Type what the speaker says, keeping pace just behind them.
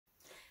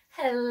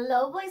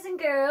Hello boys and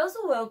girls,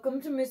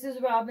 welcome to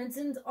Mrs.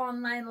 Robinson's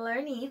online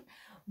learning.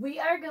 We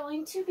are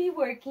going to be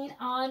working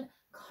on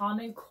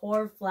Common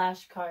Core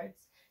flashcards.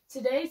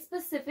 Today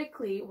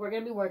specifically, we're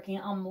going to be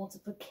working on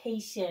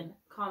multiplication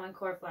Common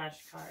Core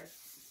flashcards.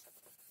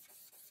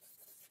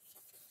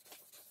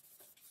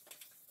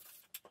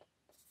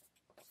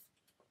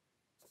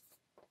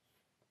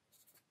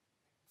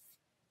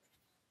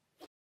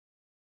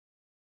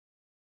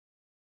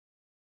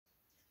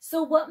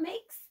 So what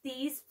makes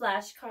these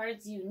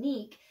flashcards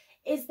unique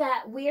is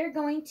that we are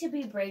going to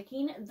be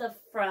breaking the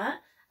front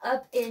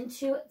up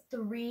into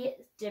 3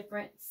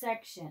 different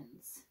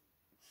sections.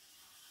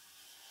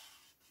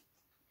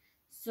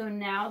 So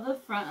now the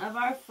front of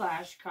our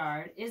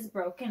flashcard is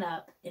broken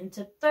up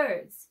into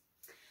thirds.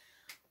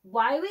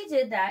 Why we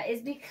did that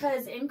is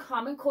because in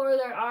Common Core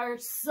there are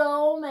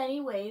so many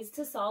ways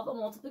to solve a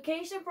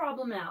multiplication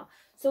problem now.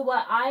 So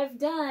what I've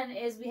done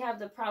is we have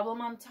the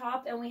problem on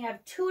top and we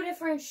have 2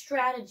 different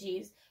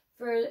strategies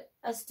for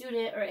a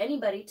student or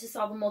anybody to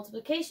solve a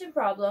multiplication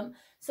problem,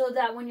 so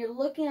that when you're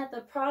looking at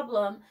the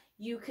problem,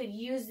 you could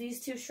use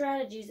these 2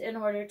 strategies in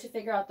order to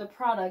figure out the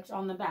product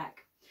on the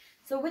back.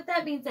 So with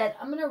that being said,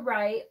 I'm going to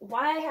write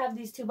why I have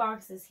these 2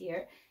 boxes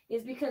here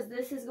is because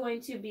this is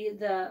going to be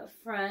the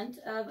front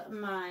of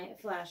my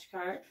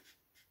flashcard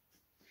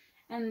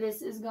and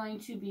this is going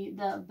to be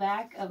the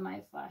back of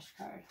my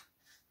flashcard.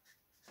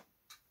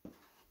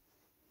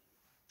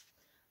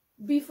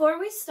 Before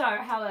we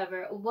start,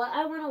 however, what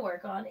I want to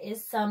work on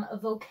is some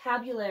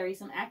vocabulary,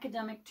 some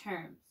academic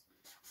terms.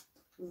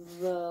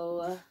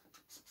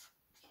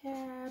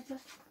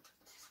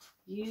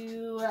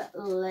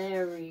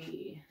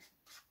 Vocabulary.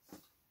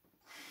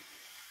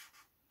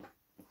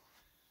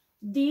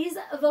 These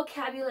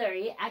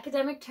vocabulary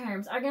academic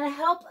terms are going to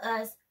help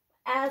us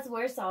as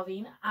we're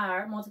solving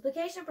our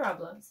multiplication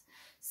problems.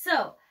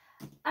 So,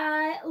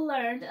 I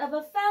learned of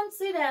a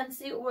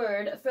fancy-dancy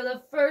word for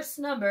the first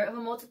number of a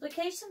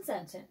multiplication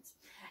sentence.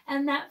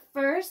 And that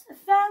first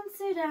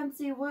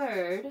fancy-dancy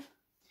word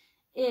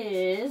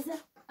is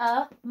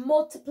a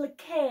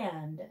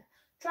multiplicand.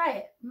 Try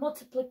it.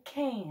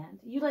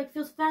 Multiplicand. You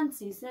feels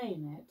fancy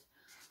saying it.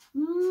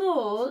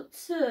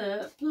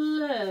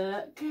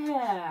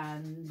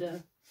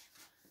 Multiplicand.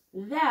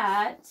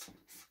 That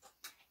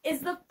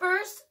is the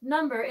first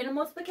number in a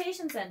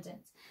multiplication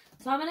sentence.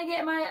 So I'm going to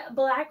get my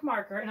black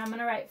marker and I'm going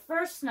to write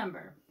first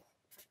number.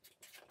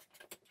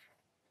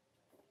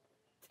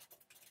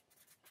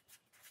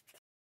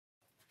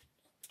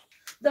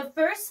 The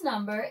first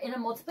number in a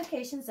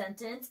multiplication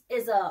sentence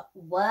is a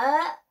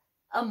what?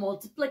 A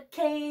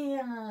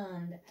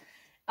multiplicand.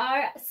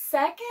 Our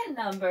second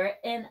number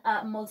in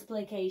a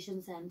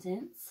multiplication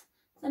sentence,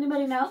 does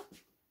anybody know?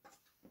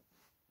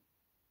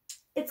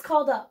 It's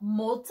called a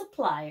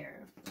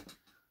multiplier.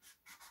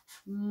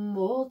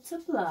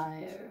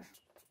 Multiplier.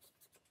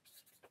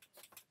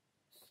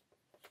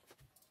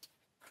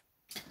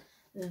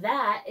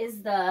 That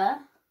is the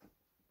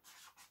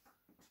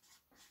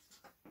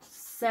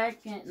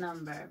second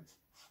number.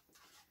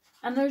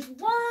 And there's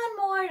one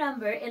more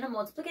number in a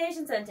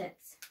multiplication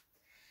sentence.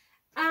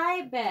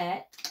 I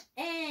bet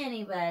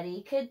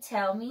anybody could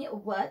tell me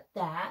what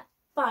that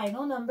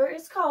final number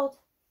is called.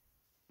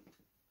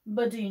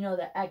 But do you know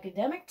the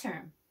academic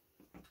term?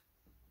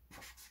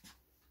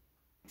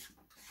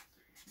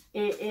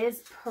 It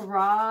is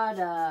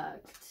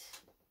product.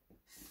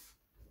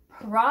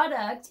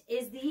 Product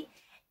is the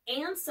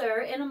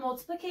answer in a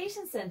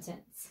multiplication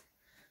sentence.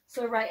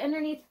 So right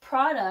underneath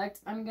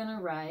product, I'm going to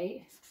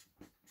write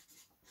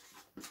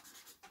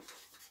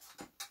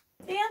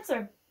the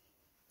answer.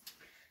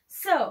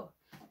 So,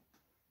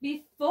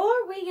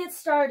 before we get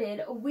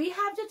started, we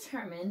have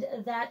determined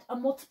that a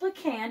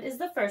multiplicand is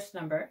the first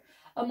number,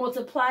 a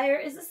multiplier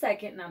is the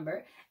second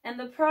number, and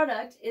the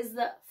product is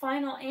the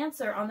final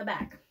answer on the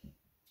back.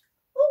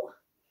 Ooh.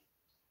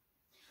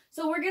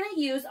 So we're going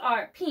to use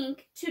our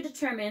pink to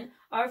determine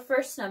our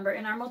first number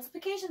in our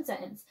multiplication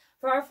sentence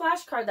for our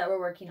flashcard that we're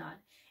working on.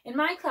 In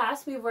my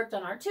class, we've worked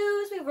on our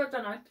 2s, we've worked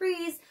on our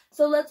 3s,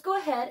 so let's go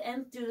ahead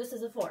and do this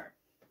as a 4.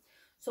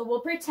 So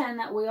we'll pretend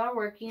that we are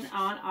working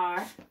on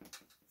our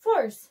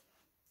 4s.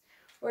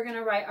 We're going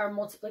to write our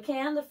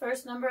multiplicand, the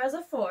first number, as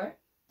a 4,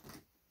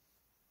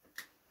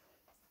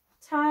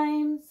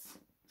 times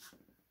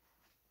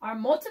our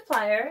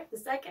multiplier, the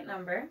second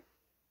number,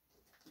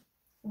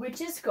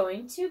 which is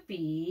going to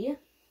be,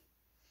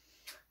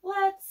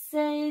 let's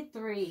say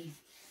 3.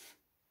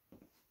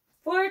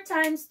 4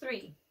 times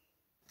 3.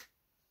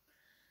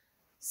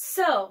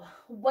 So,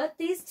 what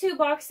these 2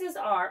 boxes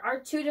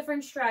are 2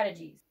 different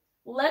strategies.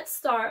 Let's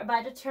start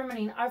by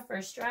determining our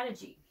first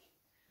strategy.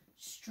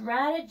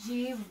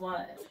 Strategy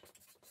 1.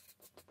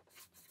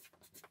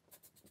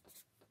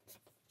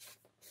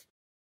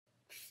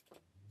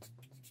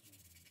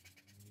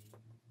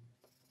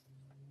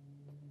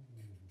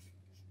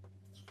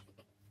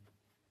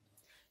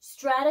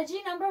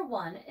 Strategy number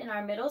 1 in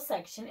our middle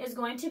section is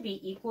going to be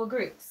equal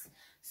groups.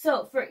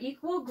 So for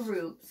equal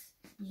groups,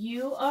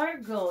 you are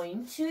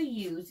going to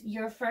use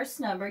your first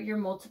number, your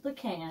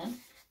multiplicand,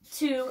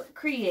 to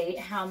create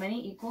how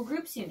many equal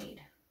groups you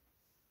need.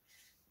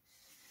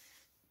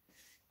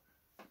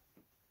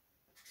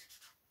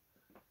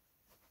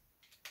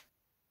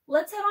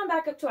 Let's head on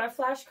back up to our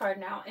flashcard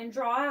now and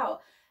draw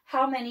out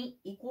how many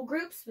equal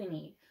groups we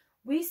need.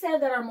 We said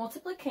that our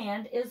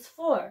multiplicand is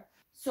 4.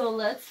 So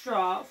let's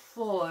draw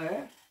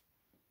 4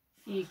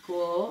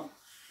 equal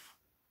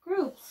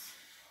groups.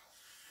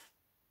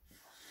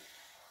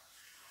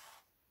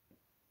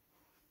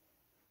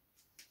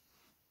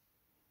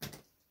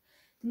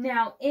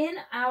 Now in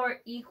our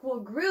equal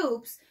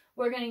groups,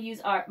 we're going to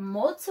use our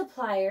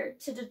multiplier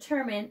to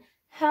determine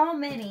how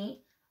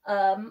many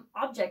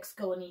objects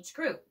go in each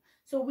group.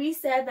 So we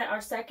said that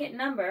our second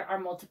number, our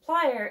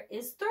multiplier,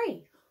 is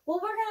 3. Well,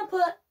 we're going to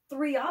put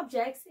 3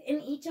 objects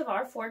in each of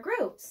our 4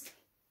 groups.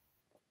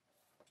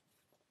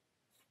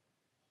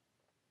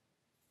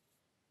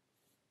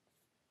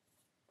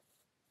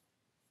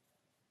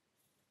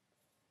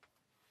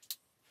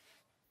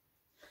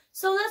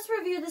 So let's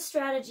review the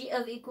strategy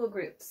of equal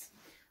groups.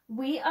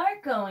 We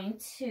are going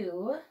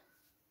to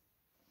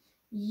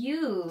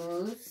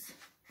use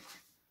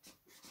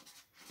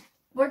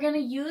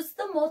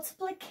the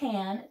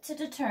multiplicand to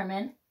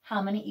determine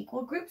how many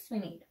equal groups we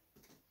need.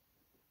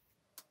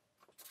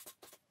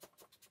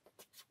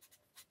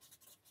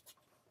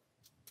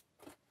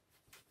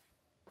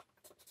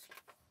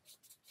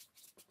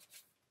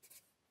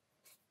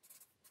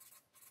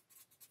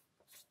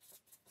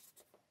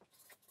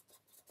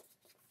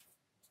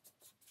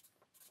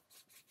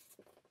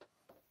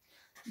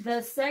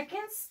 The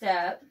second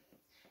step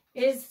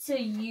is to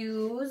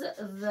use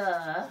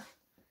the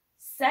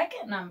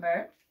second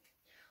number.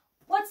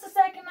 What's the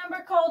second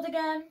number called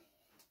again?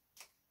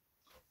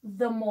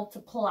 The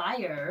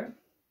multiplier.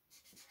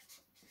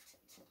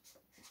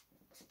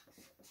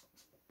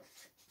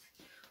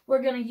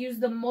 We're going to use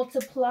the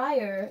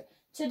multiplier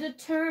to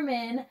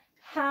determine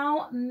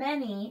how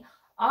many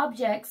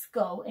objects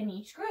go in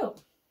each group.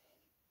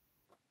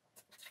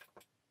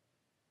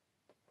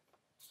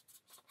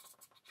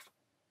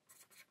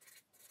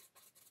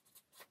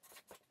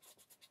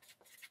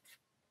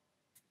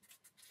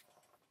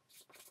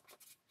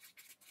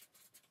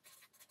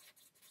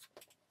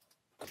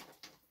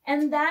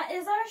 And that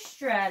is our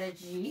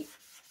strategy,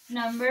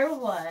 number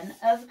 1,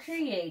 of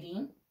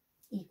creating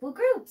equal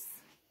groups.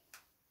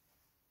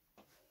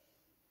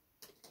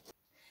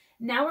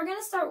 Now we're going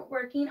to start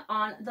working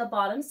on the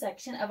bottom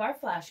section of our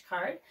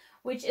flashcard,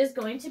 which is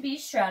going to be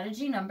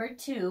strategy number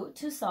 2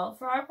 to solve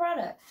for our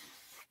product.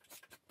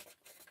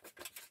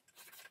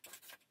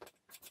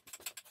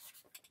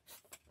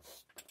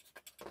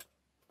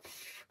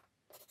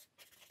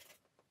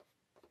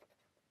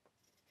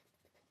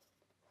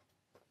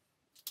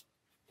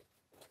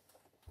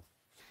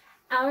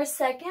 Our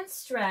second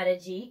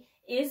strategy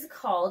is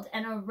called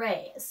an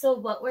array. So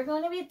what we're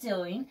going to be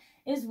doing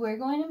is we're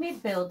going to be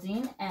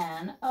building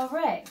an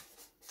array.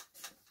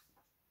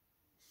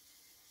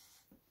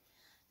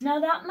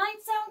 Now that might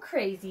sound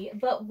crazy,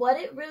 but what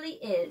it really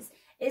is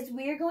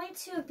we're going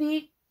to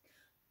be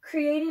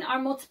creating our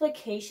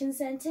multiplication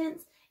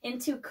sentence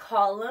into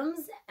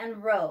columns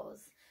and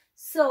rows.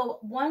 So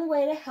one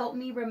way to help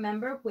me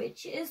remember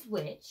which is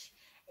which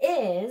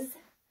is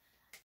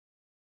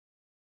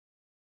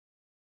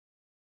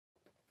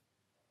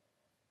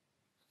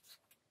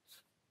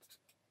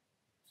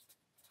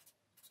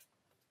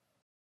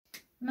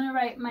I'm going to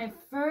write my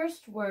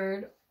first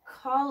word,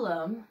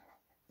 column,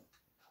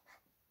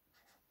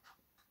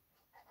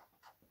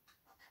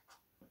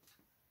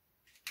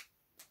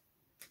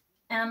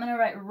 and I'm going to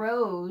write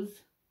rows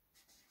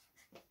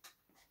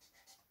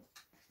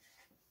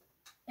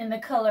in the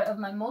color of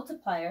my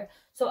multiplier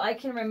so I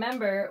can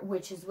remember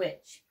which is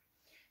which.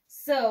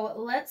 So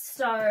let's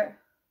start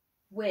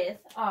with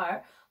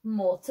our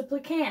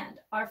multiplicand,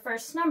 our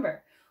first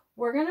number.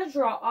 We're going to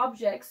draw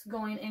objects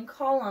going in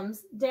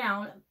columns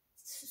down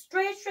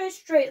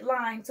straight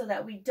line so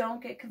that we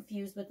don't get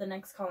confused with the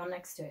next column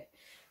next to it.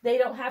 They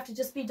don't have to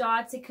just be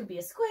dots. It could be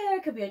a square,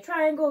 it could be a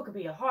triangle, it could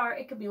be a heart,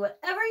 it could be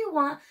whatever you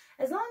want,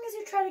 as long as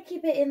you try to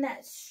keep it in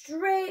that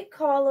straight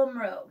column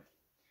row.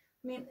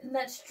 In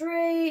that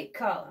straight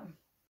column.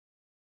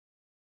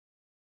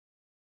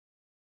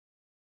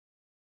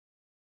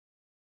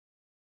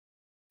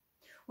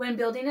 When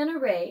building an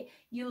array,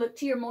 you look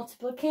to your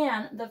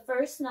multiplicand, the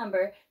first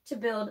number, to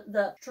build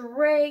the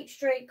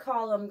straight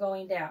column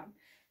going down.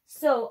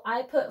 So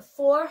I put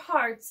 4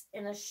 hearts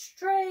in a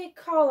straight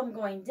column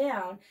going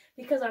down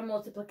because our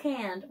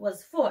multiplicand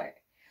was 4.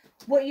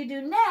 What you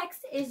do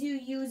next is you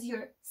use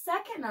your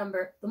second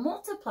number, the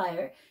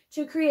multiplier,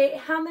 to create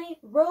how many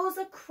rows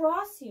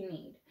across you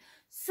need.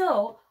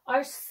 So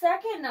our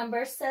second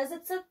number says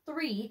it's a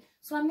 3,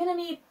 so I'm going to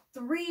need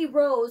 3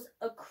 rows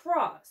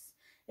across.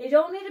 They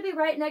don't need to be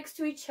right next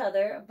to each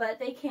other, but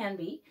they can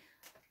be.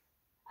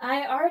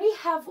 I already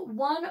have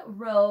 1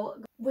 row,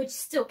 which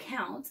still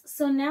counts.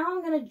 So now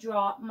I'm going to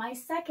draw my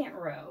second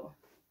row.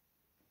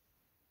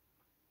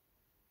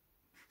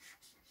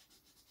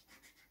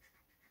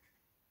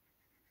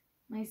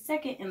 My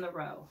second in the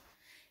row.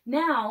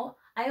 Now,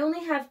 I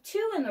only have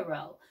 2 in the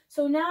row.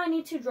 So now I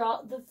need to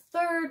draw the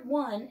third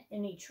one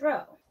in each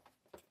row.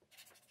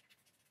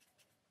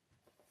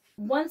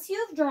 Once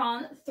you've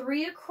drawn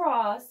 3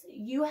 across,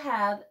 you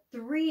have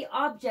 3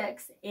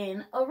 objects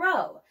in a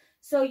row.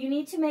 So you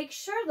need to make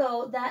sure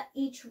though that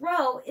each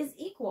row is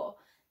equal.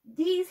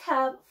 These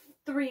have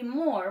 3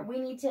 more. We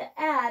need to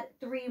add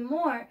 3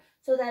 more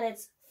so that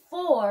it's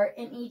 4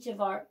 in each of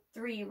our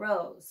 3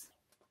 rows.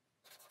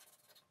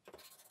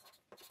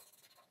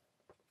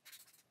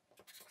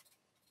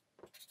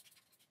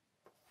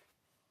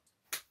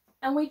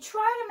 And we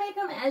try to make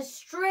them as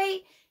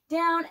straight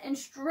down and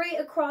straight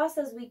across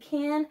as we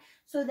can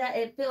so that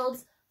it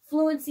builds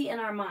fluency in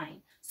our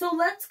mind. So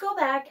let's go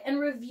back and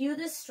review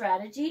this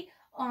strategy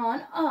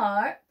on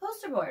our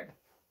poster board.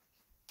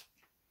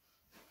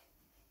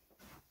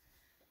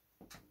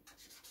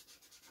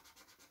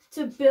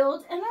 To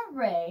build an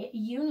array,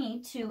 you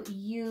need to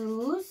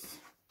use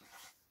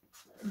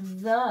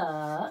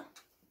the,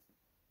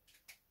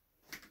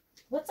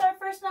 what's our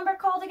first number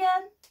called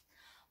again?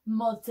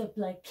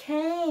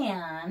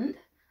 Multiplicand.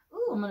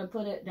 Ooh, I'm going to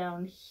put it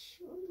down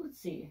here. Let's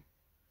see.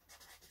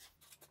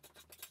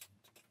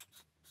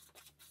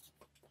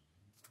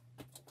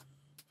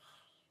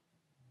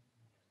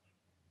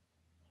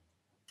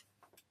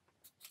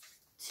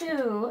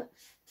 To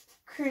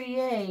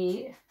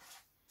create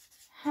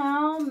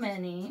how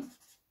many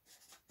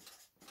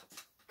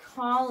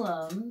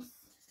columns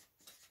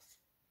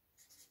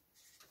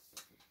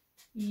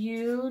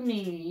you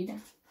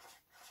need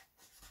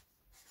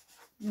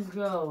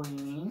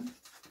going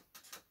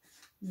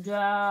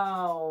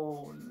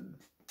down.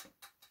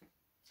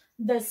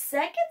 The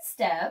second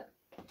step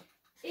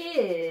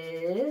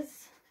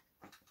is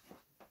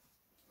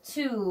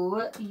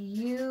to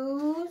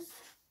use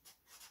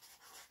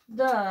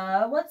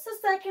the, what's the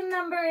second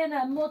number in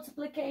a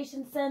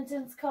multiplication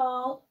sentence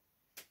called?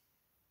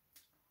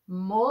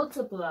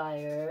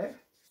 Multiplier.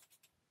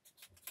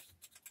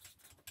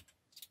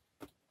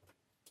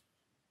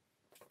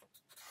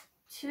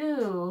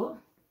 To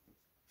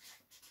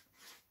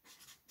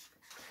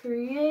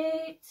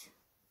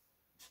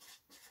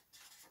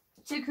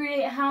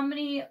create how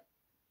many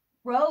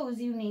rows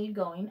you need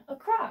going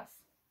across.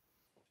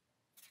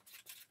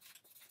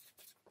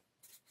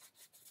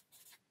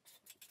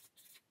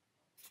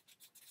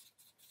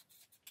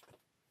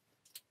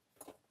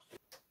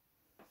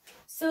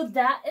 So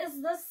that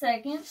is the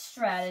second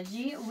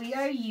strategy we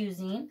are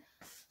using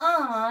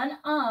on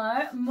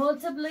our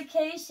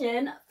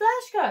multiplication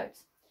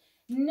flashcards.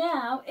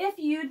 Now, if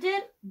you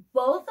did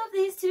both of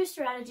these 2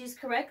 strategies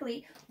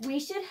correctly, we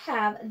should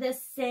have the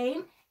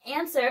same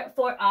answer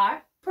for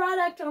our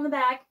product on the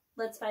back.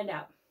 Let's find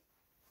out.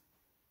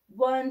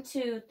 1,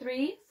 2,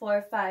 3,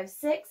 4, 5,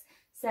 6,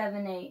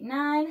 7, 8,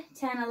 9,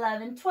 10,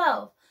 11,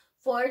 12.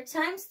 4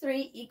 times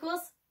 3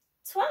 equals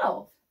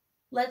 12.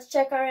 Let's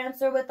check our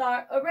answer with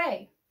our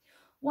array.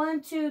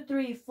 1, 2,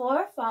 3,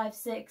 4, 5,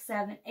 6,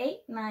 7, 8,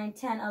 9,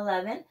 10,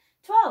 11,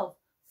 12.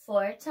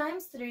 4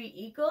 times 3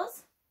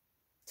 equals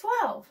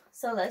 12.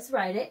 So let's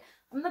write it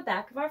on the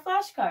back of our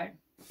flashcard.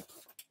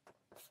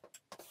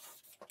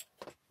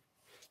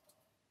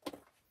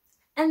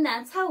 And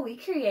that's how we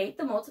create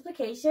the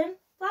multiplication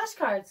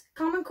flashcards,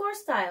 Common Core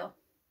style.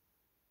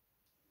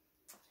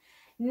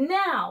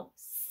 Now,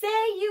 say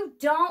you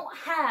don't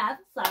have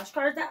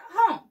flashcards at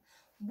home.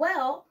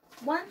 Well,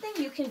 one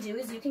thing you can do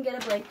is you can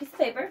get a blank piece of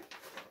paper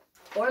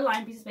or a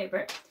lined piece of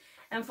paper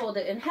and fold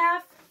it in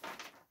half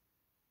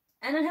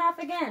and in half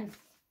again.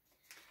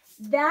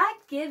 That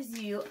gives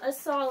you a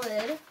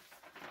solid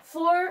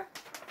 4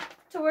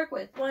 to work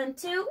with. 1,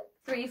 2,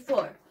 3,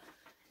 4.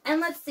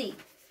 And let's see.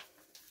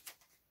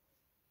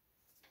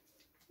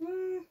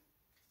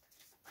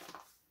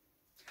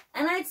 And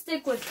I'd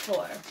stick with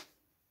 4.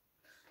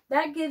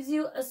 That gives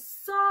you a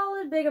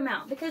solid big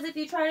amount, because if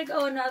you try to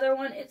go another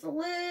one, it's a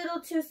little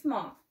too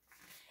small.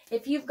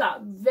 If you've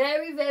got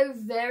very, very,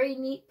 very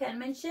neat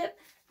penmanship,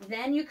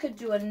 then you could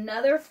do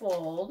another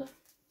fold.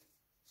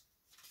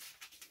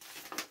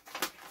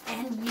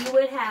 And you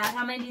would have,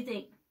 how many do you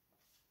think?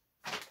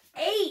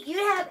 8.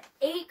 You'd have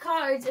 8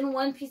 cards in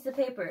one piece of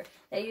paper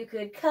that you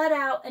could cut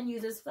out and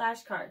use as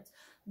flashcards.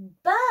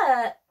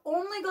 But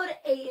only go to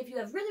 8 if you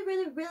have really,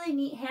 really, really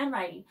neat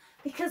handwriting.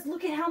 Because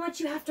look at how much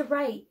you have to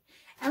write.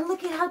 And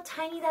look at how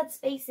tiny that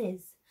space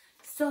is.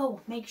 So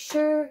make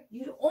sure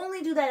you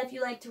only do that if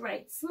you like to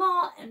write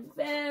small and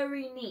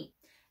very neat.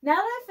 Now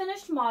that I've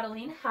finished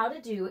modeling how to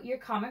do your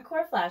Common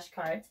Core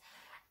flashcards,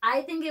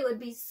 I think it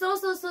would be so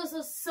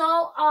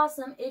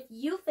awesome if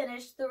you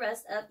finished the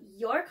rest of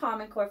your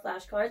Common Core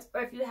flashcards,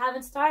 or if you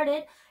haven't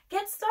started,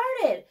 get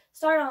started.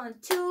 Start on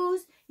 2s.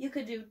 You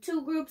could do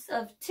 2 groups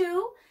of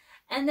 2,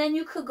 and then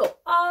you could go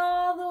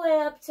all the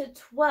way up to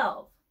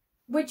 12,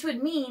 which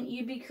would mean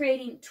you'd be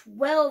creating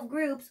 12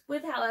 groups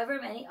with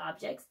however many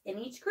objects in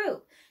each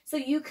group. So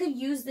you could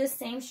use this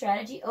same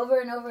strategy over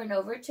and over and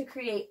over to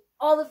create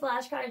all the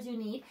flashcards you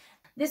need.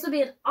 This would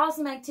be an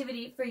awesome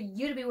activity for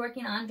you to be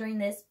working on during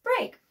this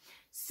break.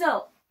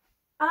 So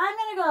I'm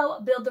going to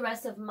go build the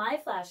rest of my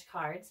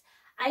flashcards.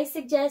 I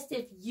suggest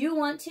if you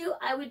want to,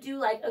 I would do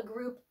like a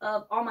group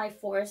of all my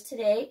 4s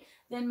today,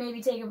 then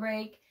maybe take a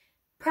break,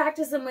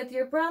 practice them with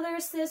your brother,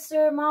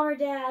 sister, mom or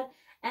dad,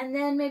 and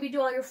then maybe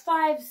do all your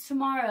 5s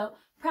tomorrow.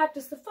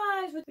 Practice the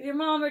 5s with your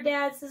mom or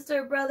dad,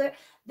 sister or brother,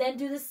 then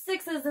do the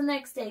 6s the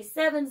next day,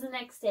 7s the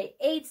next day,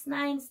 8s,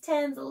 9s,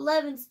 10s,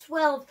 11s,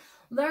 12s.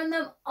 Learn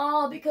them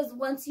all, because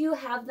once you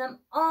have them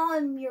all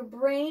in your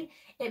brain,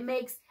 it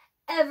makes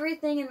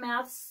everything in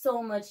math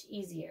so much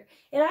easier.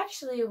 It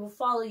actually will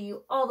follow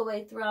you all the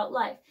way throughout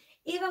life.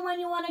 Even when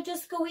you want to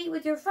just go eat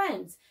with your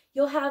friends,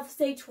 you'll have,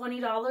 say,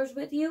 $20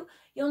 with you.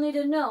 You'll need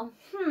to know,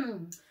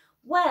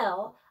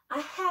 well, I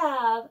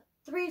have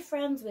 3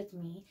 friends with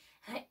me,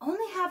 and I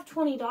only have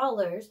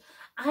 $20.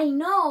 I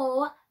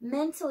know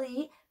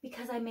mentally,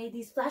 because I made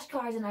these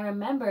flashcards and I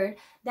remembered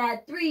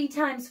that 3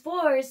 times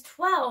 4 is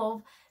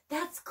 12.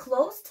 That's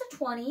close to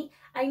 20.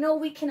 I know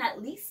we can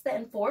at least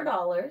spend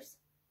 $4,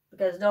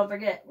 because don't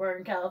forget, we're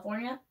in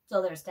California,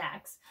 so there's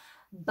tax.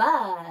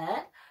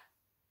 But,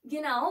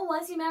 you know,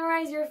 once you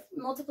memorize your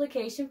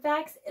multiplication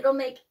facts, it'll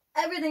make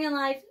everything in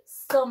life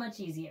so much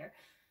easier.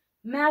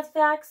 Math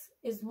facts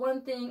is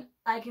one thing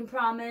I can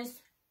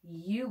promise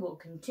you will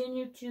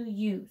continue to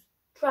use.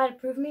 Try to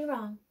prove me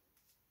wrong.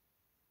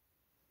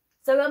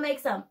 So go make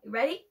some.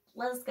 Ready?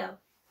 Let's go.